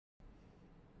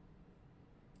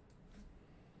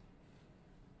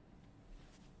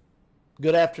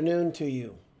Good afternoon to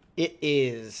you. It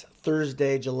is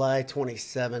Thursday, July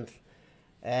 27th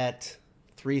at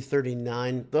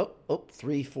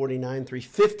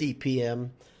 3:50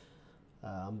 p.m.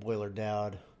 I'm Boiler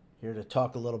Dowd, here to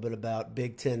talk a little bit about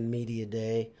Big Ten Media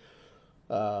Day.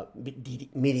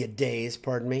 Media Days,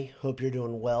 pardon me. Hope you're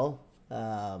doing well.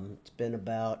 It's been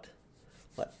about,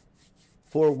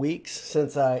 4 weeks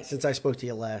since I spoke to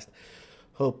you last.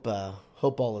 Hope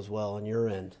all is well on your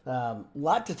end.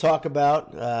 Lot to talk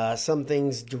about. Some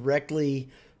things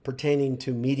directly pertaining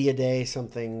to Media Day. Some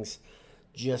things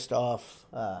just off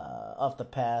the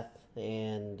path,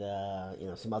 and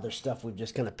some other stuff we've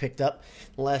just kind of picked up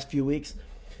in the last few weeks.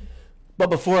 But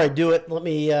before I do it, let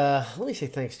me say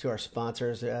thanks to our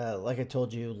sponsors. Like I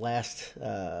told you last,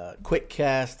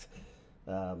 Quickcast.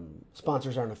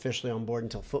 Sponsors aren't officially on board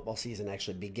until football season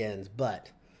actually begins,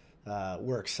 but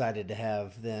we're excited to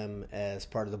have them as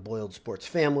part of the Boiled Sports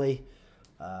family.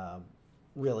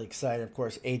 Really excited. Of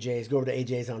course, AJ's. Go over to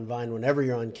AJ's on Vine whenever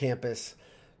you're on campus.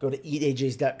 Go to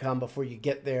eataj's.com before you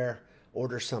get there.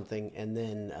 Order something and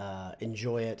then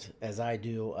enjoy it as I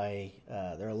do.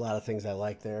 There are a lot of things I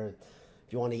like there.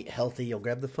 If you want to eat healthy, you'll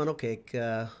grab the funnel cake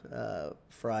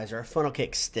fries or funnel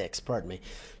cake sticks. Pardon me.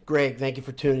 Greg, thank you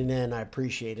for tuning in. I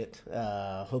appreciate it.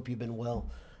 Hope you've been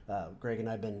well. Greg and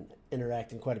I have been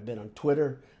interacting quite a bit on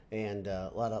Twitter, and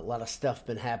a lot of stuff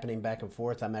been happening back and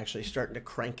forth. I'm actually starting to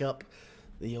crank up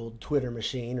the old Twitter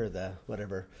machine, or the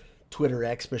whatever Twitter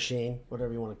X machine,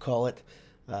 whatever you want to call it.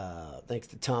 Thanks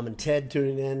to Tom and Ted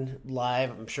tuning in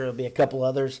live. I'm sure there'll be a couple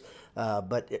others,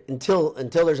 but until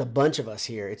there's a bunch of us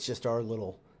here, it's just our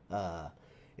little.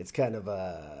 It's kind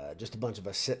of just a bunch of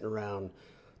us sitting around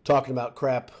talking about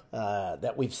crap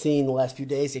that we've seen the last few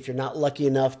days. If you're not lucky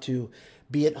enough to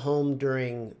be at home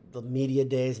during the media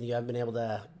days and you haven't been able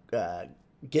to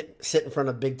sit in front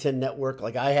of Big Ten Network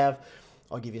like I have,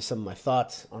 I'll give you some of my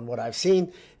thoughts on what I've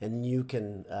seen, and you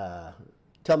can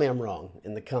tell me I'm wrong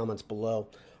in the comments below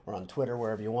or on Twitter,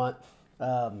 wherever you want.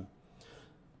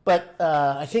 But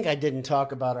I think I didn't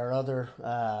talk about our other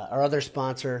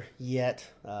sponsor yet,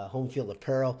 Home Field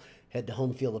Apparel. Head to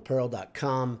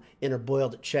homefieldapparel.com, enter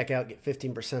Boiled at checkout, get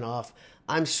 15% off.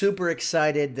 I'm super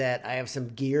excited that I have some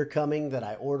gear coming that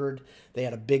I ordered. They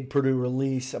had a big Purdue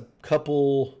release a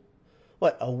little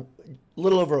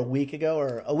over a week ago,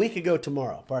 or a week ago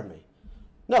tomorrow, pardon me.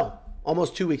 No,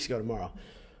 almost 2 weeks ago tomorrow.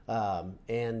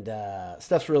 And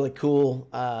stuff's really cool.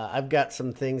 I've got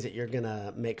some things that you're going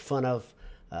to make fun of,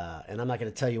 and I'm not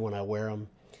going to tell you when I wear them,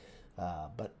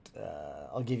 but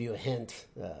I'll give you a hint.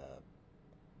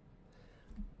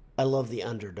 I love the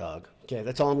underdog. Okay,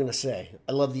 that's all I'm going to say.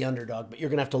 I love the underdog, but you're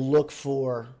going to have to look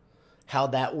for how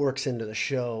that works into the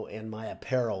show and my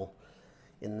apparel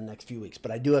in the next few weeks.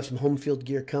 But I do have some home field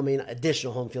gear coming,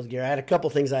 additional home field gear. I had a couple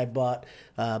things I bought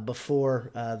before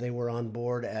they were on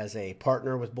board as a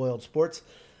partner with Boiled Sports,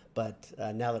 but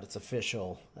now that it's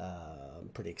official, I'm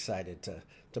pretty excited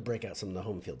to break out some of the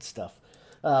home field stuff.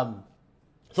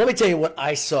 So let me tell you what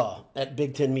I saw at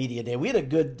Big Ten Media Day. We had a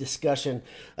good discussion,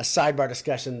 a sidebar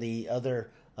discussion, the other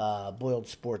Boiled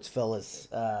Sports fellas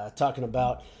talking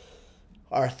about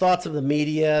our thoughts of the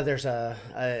media. There's a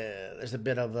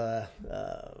bit of a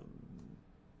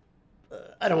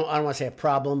I don't want to say a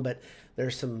problem, but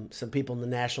there's some people in the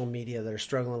national media that are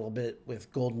struggling a little bit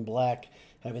with Gold and Black,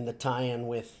 having the tie-in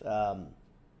with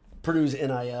Purdue's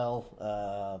NIL.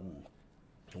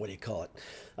 What do you call it?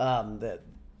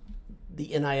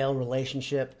 The NIL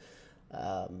relationship,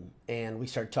 and we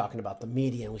started talking about the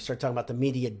media, and we started talking about the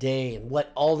media day and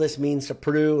what all this means to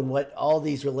Purdue and what all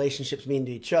these relationships mean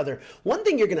to each other. One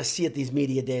thing you're going to see at these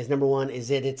media days, number one, is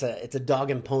it's a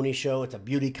dog and pony show. It's a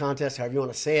beauty contest, however you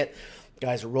want to say it.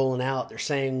 Guys are rolling out. They're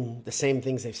saying the same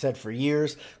things they've said for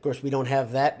years. Of course, we don't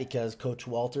have that because Coach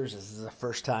Walters, this is the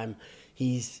first time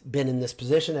he's been in this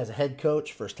position as a head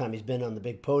coach. First time he's been on the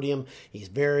big podium. He's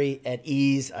very at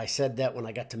ease. I said that when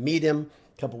I got to meet him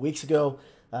a couple weeks ago,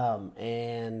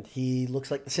 and he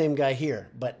looks like the same guy here.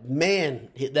 But, man,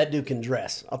 that dude can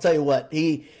dress. I'll tell you what,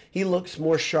 he looks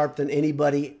more sharp than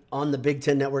anybody on the Big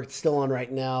Ten Network. It's still on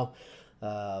right now.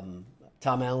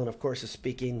 Tom Allen, of course, is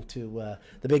speaking to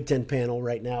the Big Ten panel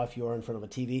right now if you are in front of a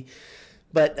TV.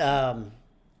 But,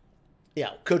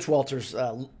 Coach Walters,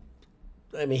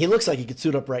 he looks like he could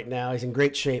suit up right now. He's in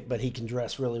great shape, but he can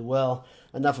dress really well.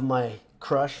 Enough of my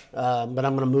crush, but I'm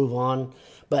going to move on.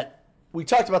 But we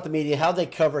talked about the media, how they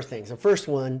cover things. The first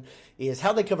one is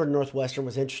how they covered Northwestern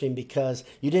was interesting because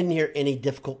you didn't hear any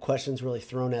difficult questions really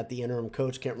thrown at the interim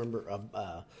coach. Can't remember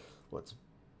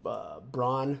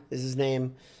Braun is his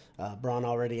name. Braun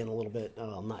already in a little bit.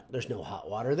 There's no hot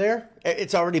water there.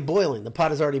 It's already boiling. The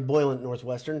pot is already boiling at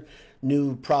Northwestern.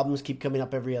 New problems keep coming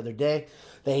up every other day.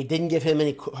 They didn't give him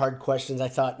any hard questions. I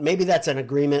thought maybe that's an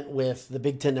agreement with the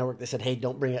Big Ten Network. They said, hey,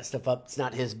 don't bring that stuff up. It's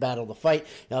not his battle to fight.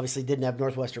 He obviously didn't have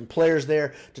Northwestern players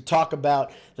there to talk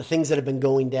about the things that have been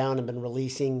going down and been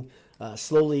releasing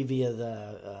slowly via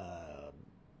the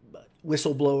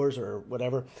whistleblowers or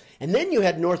whatever. And then you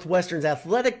had Northwestern's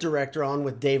athletic director on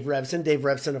with Dave Revson. Dave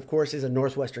Revson, of course, is a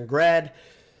Northwestern grad.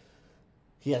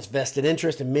 He has vested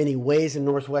interest in many ways in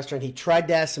Northwestern. He tried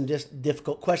to ask some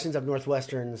difficult questions of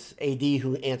Northwestern's AD,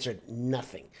 who answered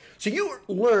nothing. So you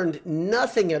learned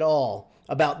nothing at all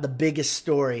about the biggest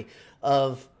story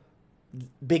of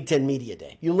Big Ten Media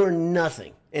Day. You learned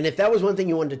nothing. And if that was one thing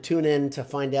you wanted to tune in to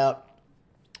find out,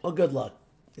 well, good luck.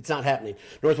 It's not happening.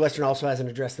 Northwestern also hasn't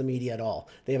addressed the media at all.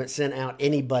 They haven't sent out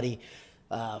anybody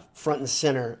front and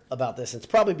center about this. It's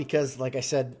probably because, like I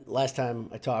said last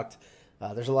time I talked,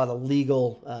 there's a lot of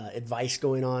legal advice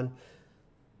going on.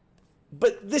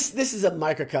 But this is a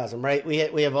microcosm, right? We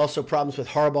have also problems with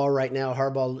Harbaugh right now.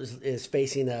 Harbaugh is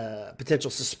facing a potential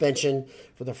suspension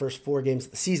for the first 4 games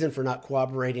of the season for not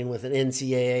cooperating with an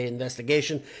NCAA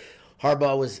investigation.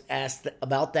 Harbaugh was asked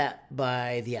about that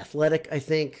by The Athletic, I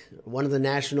think, one of the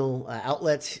national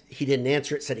outlets. He didn't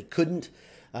answer it, said he couldn't.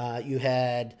 You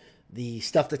had the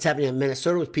stuff that's happening in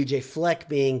Minnesota with PJ Fleck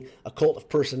being a cult of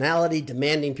personality,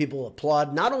 demanding people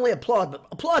applaud. Not only applaud, but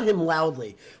applaud him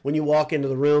loudly when you walk into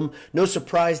the room. No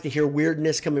surprise to hear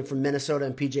weirdness coming from Minnesota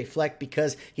and PJ Fleck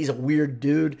because he's a weird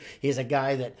dude. He's a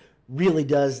guy that really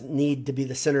does need to be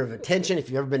the center of attention. If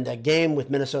you've ever been to a game with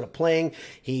Minnesota playing,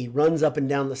 he runs up and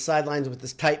down the sidelines with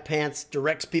his tight pants,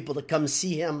 directs people to come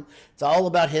see him. It's all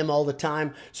about him all the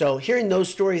time. So hearing those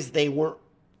stories, they weren't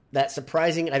that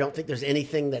surprising. I don't think there's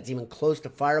anything that's even close to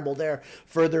fireable there.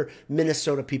 Further,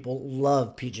 Minnesota people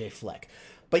love PJ Fleck.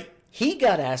 But he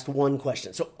got asked one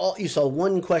question. So you saw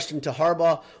one question to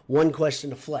Harbaugh, one question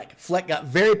to Fleck. Fleck got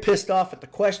very pissed off at the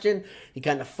question. He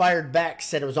kind of fired back,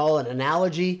 said it was all an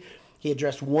analogy. He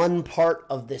addressed one part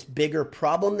of this bigger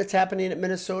problem that's happening at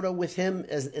Minnesota with him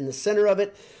as in the center of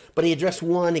it. But he addressed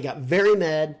one. He got very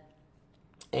mad.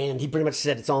 And he pretty much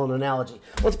said it's all an analogy.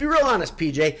 Well, let's be real honest,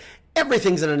 PJ.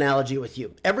 Everything's an analogy with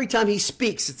you. Every time he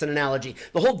speaks, it's an analogy.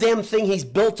 The whole damn thing he's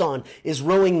built on is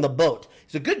rowing the boat.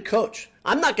 He's a good coach.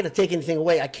 I'm not going to take anything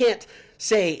away. I can't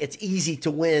say it's easy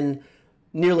to win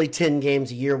nearly 10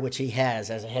 games a year, which he has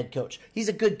as a head coach. He's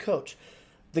a good coach.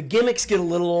 The gimmicks get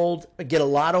a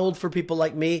lot old for people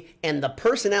like me, and the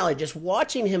personality, just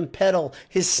watching him peddle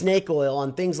his snake oil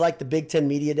on things like the Big Ten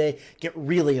Media Day, get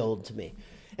really old to me.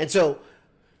 And so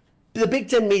the Big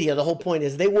Ten media, the whole point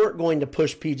is they weren't going to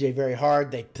push PJ very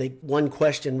hard. They one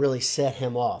question really set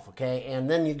him off, okay? And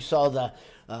then you saw the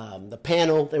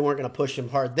panel. They weren't going to push him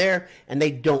hard there, and they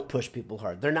don't push people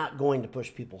hard. They're not going to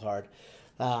push people hard.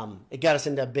 It got us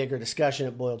into a bigger discussion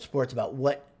at Boiled Sports about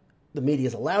what the media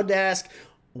is allowed to ask,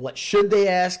 what should they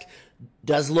ask.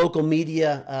 Does local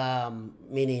media,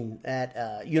 meaning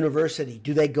at university,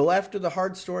 do they go after the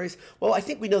hard stories? Well, I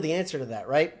think we know the answer to that,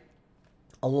 right?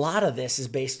 A lot of this is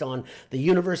based on the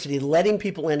university letting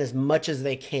people in as much as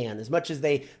they can, as much as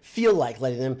they feel like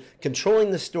letting them,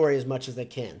 controlling the story as much as they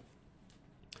can.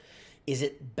 Is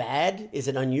it bad? Is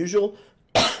it unusual?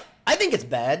 I think it's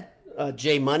bad.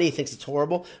 Jay Money thinks it's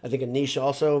horrible. I think Anish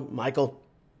also, Michael,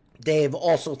 Dave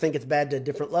also think it's bad to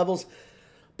different levels.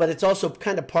 But it's also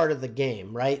kind of part of the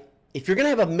game, right? If you're going to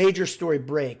have a major story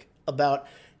break about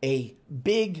a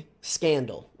big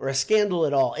scandal or a scandal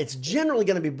at all, it's generally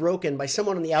going to be broken by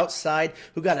someone on the outside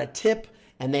who got a tip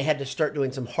and they had to start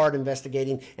doing some hard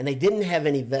investigating and they didn't have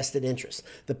any vested interest.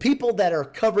 The people that are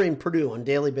covering Purdue on a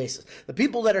daily basis, the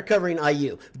people that are covering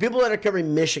IU, the people that are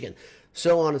covering Michigan,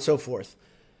 so on and so forth,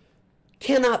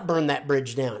 cannot burn that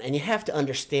bridge down. And you have to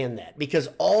understand that because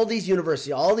all these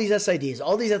universities, all these SIDs,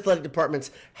 all these athletic departments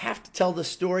have to tell the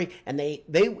story, and they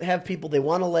have people they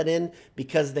want to let in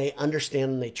because they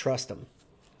understand and they trust them.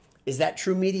 Is that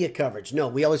true media coverage? No,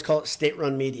 we always call it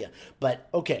state-run media. But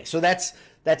okay, so that's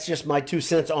just my 2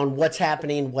 cents on what's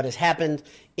happening, what has happened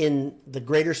in the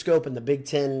greater scope in the Big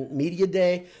Ten Media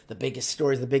Day. The biggest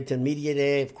stories of the Big Ten Media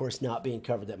Day, of course, not being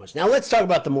covered that much. Now let's talk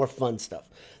about the more fun stuff.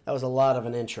 That was a lot of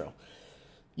an intro.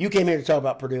 You came here to talk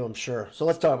about Purdue, I'm sure. So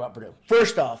let's talk about Purdue.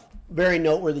 First off, very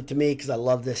noteworthy to me because I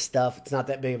love this stuff. It's not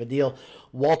that big of a deal.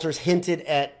 Walters hinted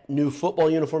at new football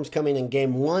uniforms coming in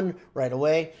Game 1 right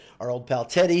away. Our old pal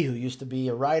Teddy, who used to be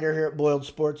a writer here at Boiled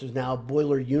Sports, who's now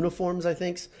Boiler Uniforms, I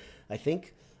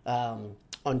think,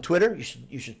 on Twitter.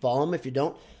 You should follow him if you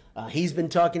don't. He's been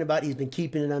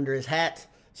keeping it under his hat,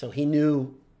 so he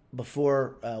knew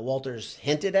before Walters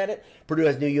hinted at it. Purdue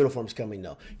has new uniforms coming,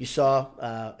 though. You saw,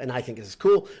 and I think this is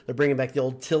cool, they're bringing back the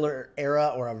old Tiller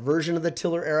era, or a version of the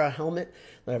Tiller era helmet.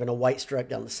 They're having a white stripe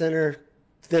down the center,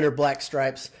 thinner black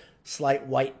stripes, slight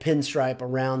white pinstripe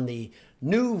around the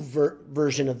new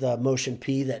version of the Motion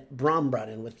P that Brom brought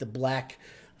in with the black,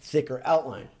 thicker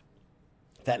outline.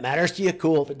 If that matters to you,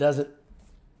 cool. If it doesn't,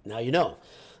 now you know.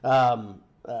 The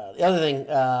other thing,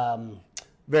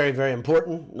 very, very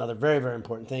important, another very, very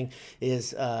important thing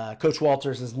is Coach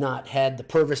Walters has not had the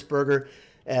Purvis burger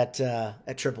at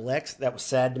XXX. That was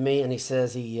sad to me, and he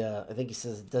says I think he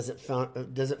says doesn't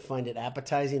find it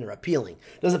appetizing or appealing.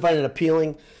 Doesn't find it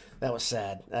appealing. That was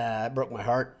sad. It broke my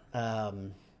heart.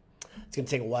 It's going to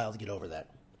take a while to get over that.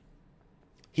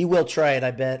 He will try it,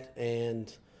 I bet,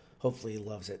 and hopefully he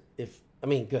loves it.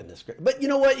 Goodness gracious. But you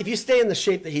know what? If you stay in the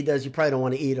shape that he does, you probably don't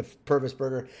want to eat a Purvis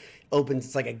burger. Opens,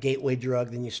 it's like a gateway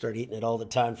drug, then you start eating it all the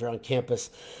time if you're on campus.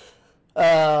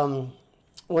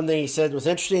 One thing he said was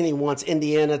interesting. He wants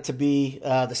Indiana to be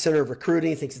the center of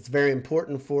recruiting. He thinks it's very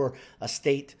important for a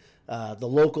state, the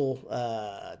local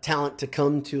talent to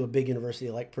come to a big university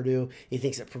like Purdue. He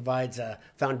thinks it provides a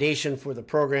foundation for the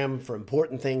program for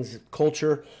important things,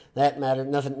 culture, that matter.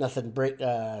 Nothing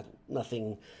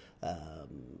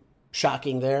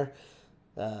shocking there.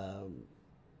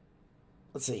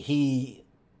 Let's see.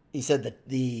 He said that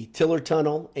the Tiller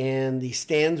Tunnel and the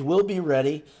stands will be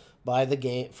ready by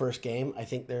the first game. I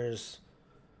think there's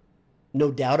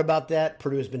no doubt about that.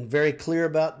 Purdue has been very clear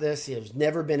about this. There's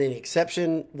never been any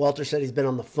exception. Walter said he's been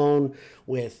on the phone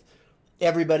with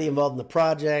everybody involved in the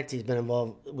project. He's been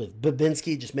involved with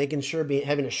Babinski, just making sure,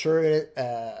 having assurances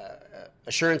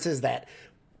that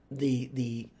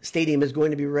the stadium is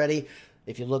going to be ready.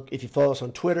 If you follow us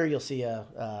on Twitter, you'll see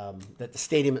that the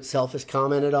stadium itself has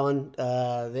commented on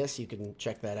this. You can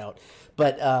check that out.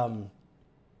 But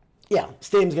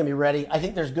stadium's going to be ready. I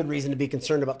think there's good reason to be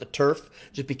concerned about the turf,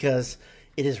 just because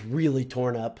it is really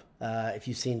torn up. If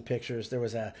you've seen pictures, there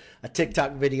was a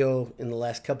TikTok video in the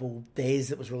last couple days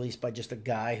that was released by just a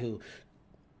guy who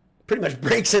pretty much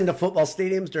breaks into football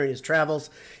stadiums during his travels.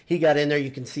 He got in there.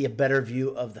 You can see a better view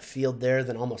of the field there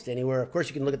than almost anywhere. Of course,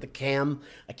 you can look at the cam.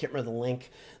 I can't remember the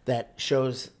link that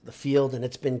shows the field, and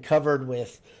it's been covered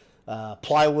with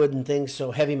plywood and things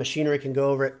so heavy machinery can go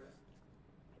over it.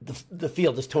 The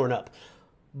field is torn up,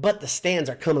 but the stands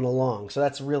are coming along, so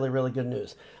that's really, really good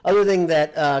news. Other thing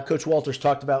that Coach Walters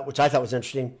talked about, which I thought was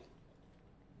interesting,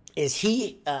 is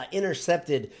he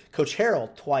intercepted Coach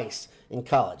Harrell twice in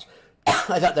college.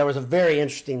 I thought that was a very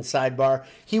interesting sidebar.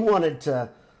 He wanted to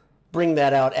bring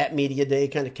that out at Media Day,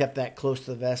 kind of kept that close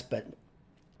to the vest, but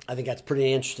I think that's a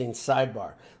pretty interesting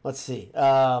sidebar. Let's see.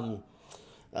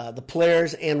 The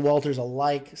players and Walters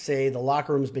alike say the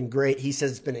locker room's been great. He says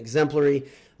it's been exemplary.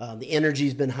 The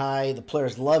energy's been high. The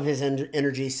players love his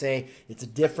energy, say it's a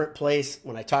different place.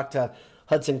 When I talked to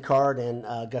Hudson Card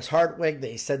and Gus Hartwig,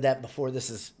 they said that before. This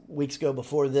is weeks ago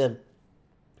before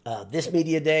this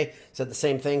Media Day. Said the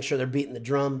same thing. Sure, they're beating the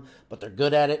drum, but they're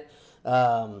good at it.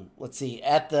 Let's see.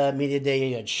 At the Media Day,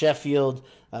 you had Sheffield,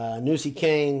 Nussi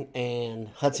Kane, and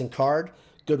Hudson Card,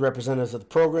 good representatives of the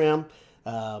program.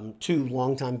 Two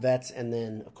longtime vets, and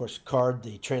then, of course, Card,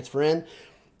 the transfer in.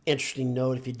 Interesting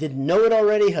note, if you didn't know it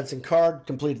already, Hudson Card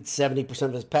completed 70%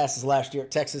 of his passes last year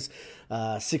at Texas.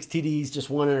 6 TDs,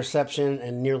 just 1 interception,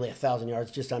 and nearly 1,000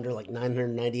 yards, just under like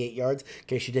 998 yards, in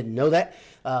case you didn't know that.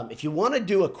 If you want to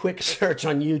do a quick search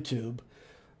on YouTube,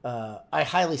 I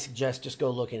highly suggest just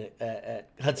go looking at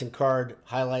Hudson Card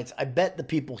highlights. I bet the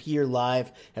people here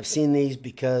live have seen these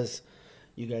because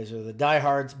you guys are the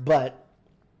diehards, but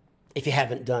if you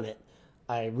haven't done it,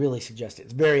 I really suggest it.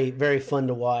 It's very, very fun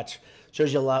to watch.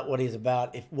 Shows you a lot what he's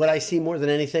about. What I see more than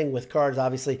anything with Cards,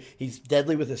 obviously, he's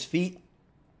deadly with his feet.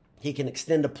 He can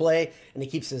extend a play, and he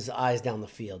keeps his eyes down the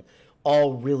field.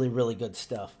 All really, really good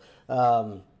stuff.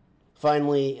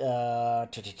 Finally,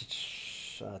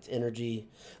 it's energy.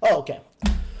 Oh, okay.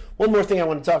 One more thing I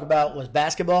want to talk about was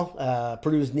basketball.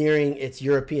 Purdue's nearing its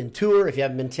European tour. If you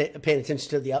haven't been paying attention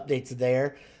to the updates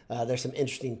there, there's some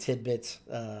interesting tidbits.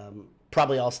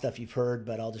 Probably all stuff you've heard,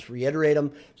 but I'll just reiterate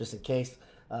them just in case.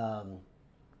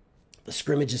 The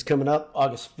scrimmage is coming up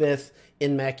August 5th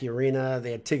in Mackey Arena.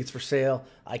 They had tickets for sale.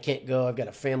 I can't go. I've got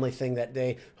a family thing that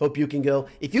day. Hope you can go.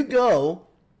 If you go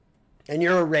and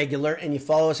you're a regular and you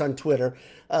follow us on Twitter,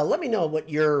 let me know what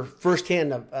your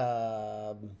firsthand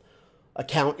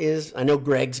account is. I know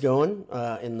Greg's going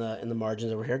in the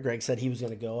margins over here. Greg said he was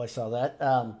going to go. I saw that.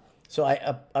 So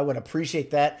I would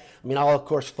appreciate that. I mean, I'll, of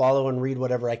course, follow and read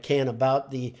whatever I can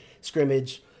about the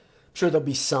scrimmage. I'm sure there'll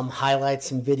be some highlights,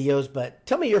 some videos, but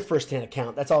tell me your firsthand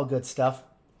account. That's all good stuff.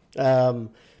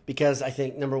 because I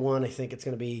think, number one, I think it's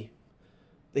going to be,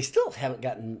 they still haven't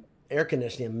gotten air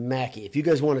conditioning in Mackey. If you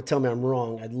guys want to tell me I'm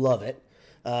wrong, I'd love it.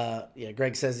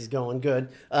 Greg says he's going good.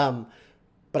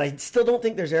 But I still don't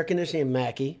think there's air conditioning in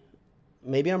Mackey.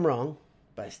 Maybe I'm wrong,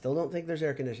 but I still don't think there's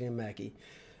air conditioning in Mackey.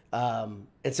 And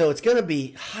so it's going to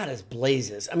be hot as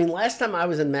blazes. I mean, last time I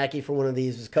was in Mackey for one of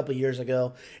these was a couple years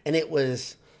ago, and it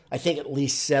was, I think, at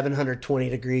least 720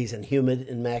 degrees and humid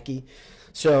in Mackey.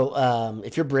 So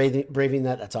if you're braving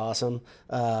that, that's awesome.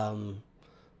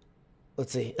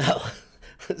 Let's see. Oh,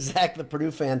 Zach, the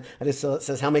Purdue fan, I just saw it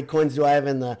says, how many coins do I have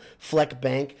in the Fleck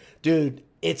Bank? Dude,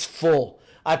 it's full.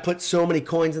 I put so many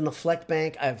coins in the Fleck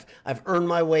Bank. I've earned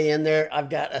my way in there. I've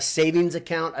got a savings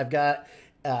account. I've got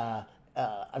a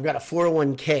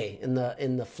 401k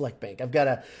in the Fleck Bank.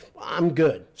 I'm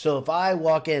good. So if I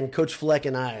walk in, Coach Fleck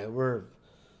and we're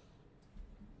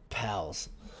pals.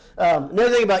 Another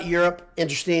thing about Europe,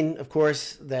 interesting, of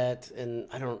course, and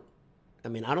I don't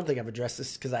think I've addressed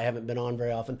this because I haven't been on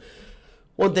very often.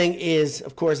 One thing is,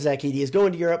 of course, Zach Edey is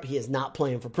going to Europe. He is not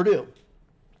playing for Purdue.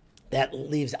 That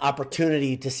leaves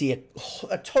opportunity to see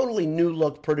a totally new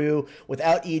look Purdue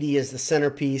without Edey as the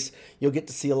centerpiece. You'll get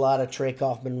to see a lot of Trey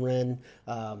Kaufman-Renn.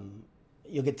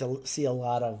 You'll get to see a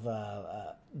lot of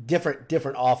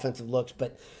different offensive looks.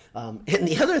 But and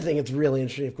the other thing that's really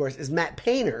interesting, of course, is Matt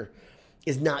Painter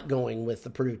is not going with the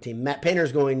Purdue team. Matt Painter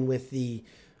is going with the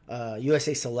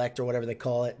USA Select or whatever they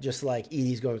call it, just like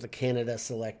Edey's going with the Canada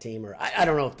Select team, or I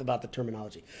don't know about the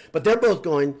terminology. But they're both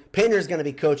going. Painter is going to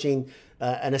be coaching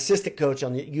an assistant coach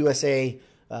on the USA.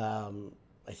 I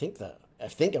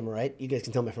think I'm right. You guys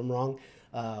can tell me if I'm wrong.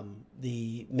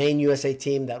 The main USA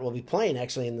team that will be playing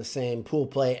actually in the same pool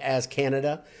play as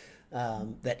Canada.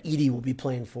 That Edey will be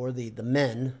playing for the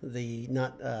men,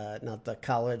 not the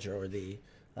college or the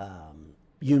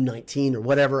U19 or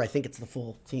whatever. I think it's the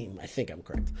full team. I think I'm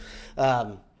correct.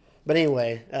 But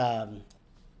anyway, so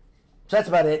that's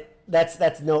about it.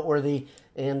 That's noteworthy.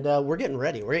 And we're getting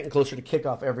ready. We're getting closer to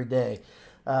kickoff every day.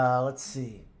 Let's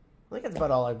see. I think that's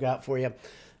about all I've got for you.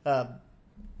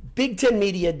 Big Ten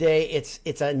Media Day,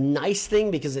 it's a nice thing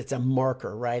because it's a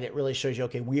marker, right? It really shows you,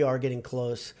 okay, we are getting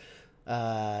close.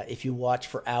 If you watch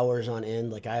for hours on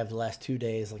end, like I have the last 2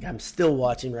 days, like I'm still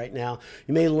watching right now,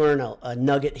 you may learn a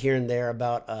nugget here and there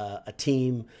about a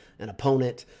team, an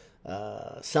opponent,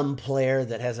 some player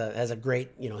that has a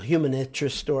great, human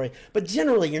interest story. But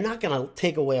generally, you're not going to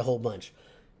take away a whole bunch.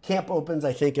 Camp opens,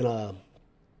 I think, in a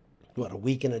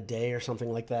week and a day or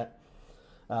something like that.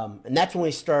 And that's when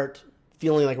we start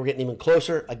feeling like we're getting even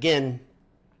closer. Again,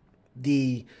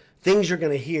 the things you're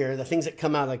going to hear, the things that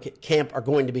come out of camp are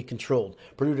going to be controlled.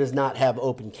 Purdue does not have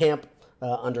open camp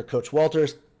under Coach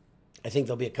Walters. I think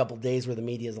there'll be a couple days where the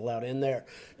media is allowed in there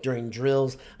during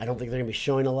drills. I don't think they're going to be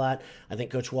showing a lot. I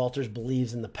think Coach Walters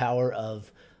believes in the power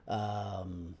of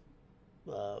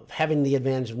having the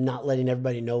advantage of not letting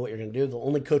everybody know what you're going to do. The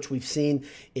only coach we've seen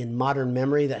in modern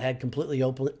memory that had completely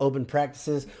open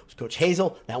practices was Coach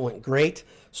Hazel. That went great.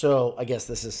 So I guess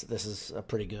this is a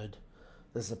pretty good.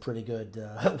 This is a pretty good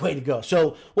way to go.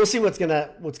 So we'll see what's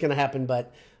gonna happen,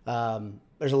 but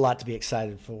there's a lot to be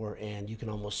excited for, and you can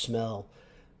almost smell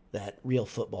that real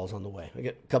football's on the way. I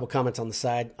get a couple comments on the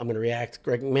side. I'm going to react.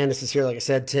 Greg McManus is here, like I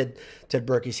said. Ted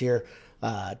Berkey's here.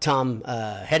 Tom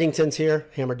Headington's here.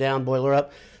 Hammer down, boiler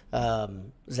up.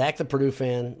 Zach, the Purdue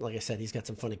fan, like I said, he's got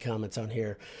some funny comments on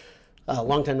here.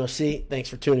 Long time no see. Thanks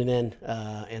for tuning in.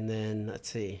 And then let's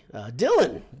see.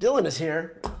 Dylan is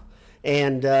here.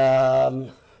 And how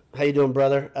you doing,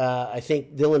 brother? I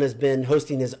think Dylan has been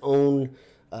hosting his own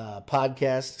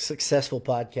podcast, successful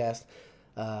podcast,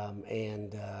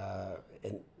 and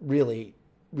really,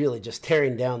 really just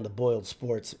tearing down the Boiled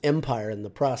Sports empire in the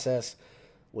process.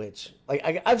 Which,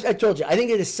 like I told you, I think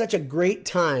it is such a great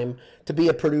time to be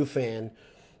a Purdue fan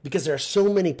because there are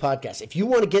so many podcasts. If you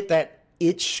want to get that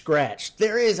itch scratched,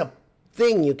 there is a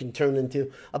thing you can turn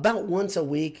into about once a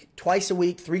week, twice a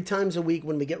week, 3 times a week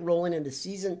when we get rolling into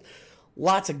season.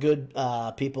 Lots of good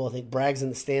people. I think Bragg's in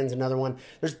the Stands, another one.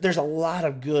 There's a lot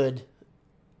of good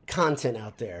content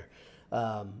out there,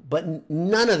 but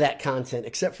none of that content,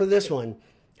 except for this one,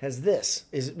 has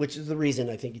which is the reason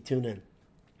I think you tune in.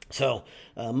 So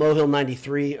Mohill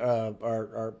 93,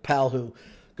 our pal who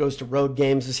goes to road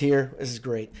games, is here. This is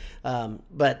great.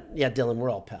 But yeah, Dylan, we're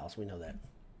all pals. We know that.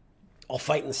 All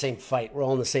fighting the same fight. We're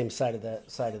all on the same side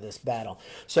of this battle.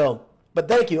 So, but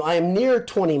thank you. I am near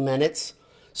 20 minutes.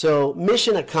 So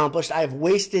mission accomplished. I have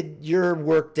wasted your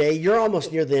work day. You're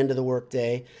almost near the end of the work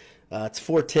day. It's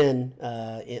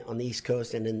 4:10 on the East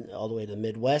Coast and then all the way to the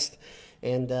Midwest.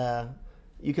 And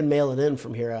you can mail it in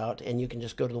from here out, and you can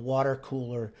just go to the water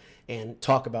cooler and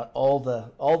talk about all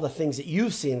the things that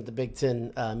you've seen at the Big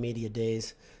Ten Media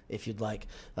Days, if you'd like.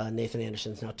 Nathan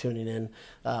Anderson's now tuning in,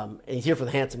 and he's here for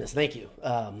the handsomeness. Thank you.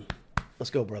 Let's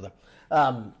go, brother.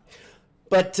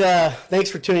 But thanks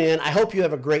for tuning in. I hope you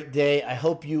have a great day. I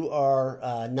hope you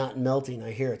are not melting.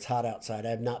 I hear it's hot outside. I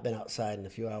have not been outside in a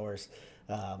few hours.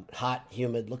 Hot,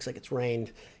 humid, looks like it's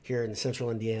rained here in central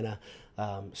Indiana.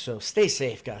 So stay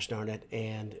safe, gosh darn it.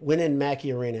 And when in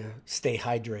Mackey Arena, stay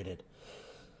hydrated.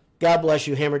 God bless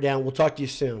you. Hammer down. We'll talk to you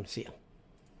soon. See ya.